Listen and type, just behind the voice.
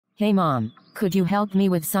Hey mom, could you help me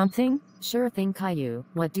with something? Sure thing, Caillou.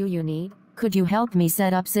 What do you need? Could you help me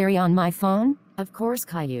set up Siri on my phone? Of course,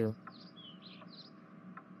 Caillou.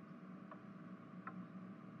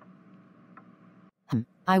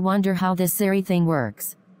 I wonder how this Siri thing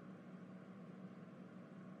works.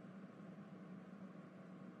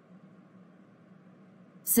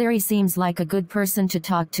 Siri seems like a good person to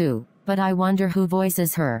talk to, but I wonder who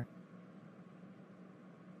voices her.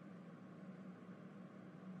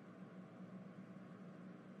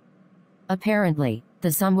 Apparently, the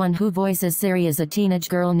someone who voices Siri is a teenage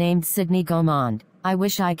girl named Sydney Gaumond. I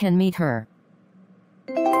wish I can meet her.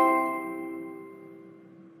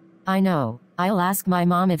 I know, I'll ask my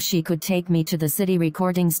mom if she could take me to the city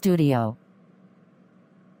recording studio.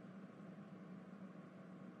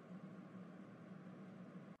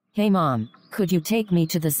 Hey mom, could you take me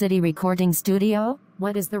to the city recording studio?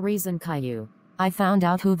 What is the reason, Caillou? I found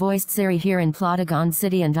out who voiced Siri here in Plotagon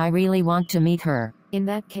City and I really want to meet her. In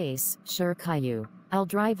that case, sure, Caillou. I'll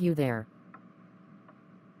drive you there.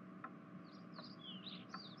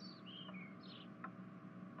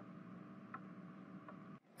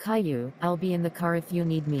 Caillou, I'll be in the car if you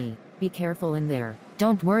need me. Be careful in there.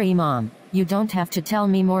 Don't worry mom, you don't have to tell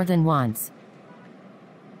me more than once.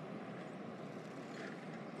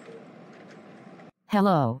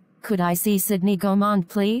 Hello, could I see Sydney Gaumond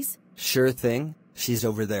please? Sure thing, she's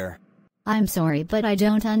over there. I'm sorry, but I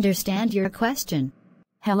don't understand your question.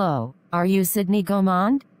 Hello, are you Sydney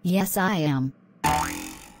Gaumond? Yes, I am.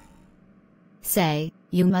 Say,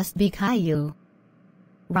 you must be Caillou.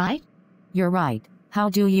 Right? You're right. How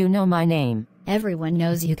do you know my name? Everyone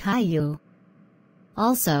knows you, Caillou.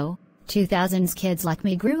 Also, 2000s kids like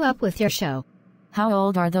me grew up with your show. How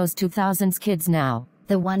old are those 2000s kids now?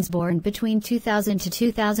 The ones born between 2000 to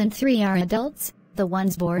 2003 are adults, the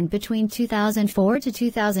ones born between 2004 to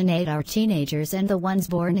 2008 are teenagers, and the ones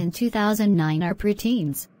born in 2009 are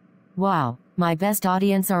preteens. Wow, my best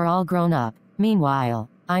audience are all grown up. Meanwhile,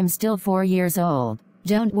 I'm still 4 years old.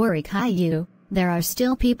 Don't worry, Caillou, there are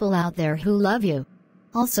still people out there who love you.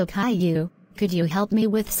 Also, Caillou, could you help me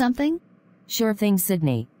with something? Sure thing,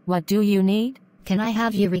 Sydney. What do you need? Can I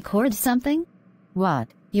have you record something? What?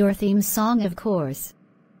 Your theme song, of course.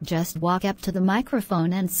 Just walk up to the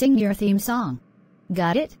microphone and sing your theme song.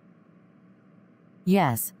 Got it?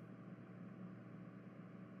 Yes.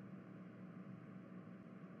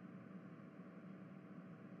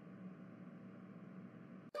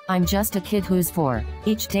 I'm just a kid who's 4.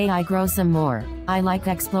 Each day I grow some more. I like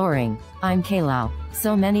exploring. I'm Caillou.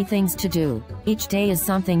 So many things to do. Each day is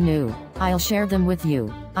something new. I'll share them with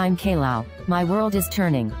you. I'm Caillou. My world is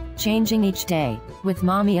turning, changing each day. With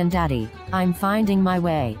mommy and daddy, I'm finding my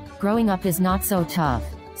way. Growing up is not so tough,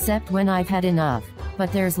 except when I've had enough.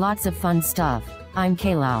 But there's lots of fun stuff. I'm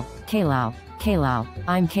Caillou. Caillou. Caillou.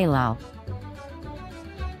 I'm Caillou.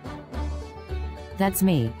 That's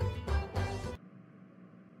me.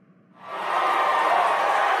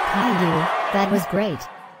 Caillou, that was great.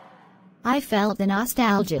 I felt the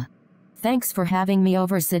nostalgia. Thanks for having me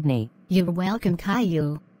over, Sydney. You're welcome,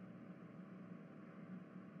 Caillou.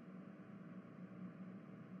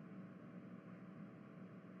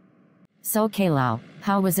 So Caillou,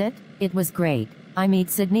 how was it? It was great. I met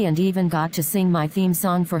Sydney and even got to sing my theme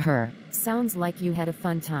song for her. Sounds like you had a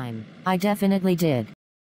fun time. I definitely did.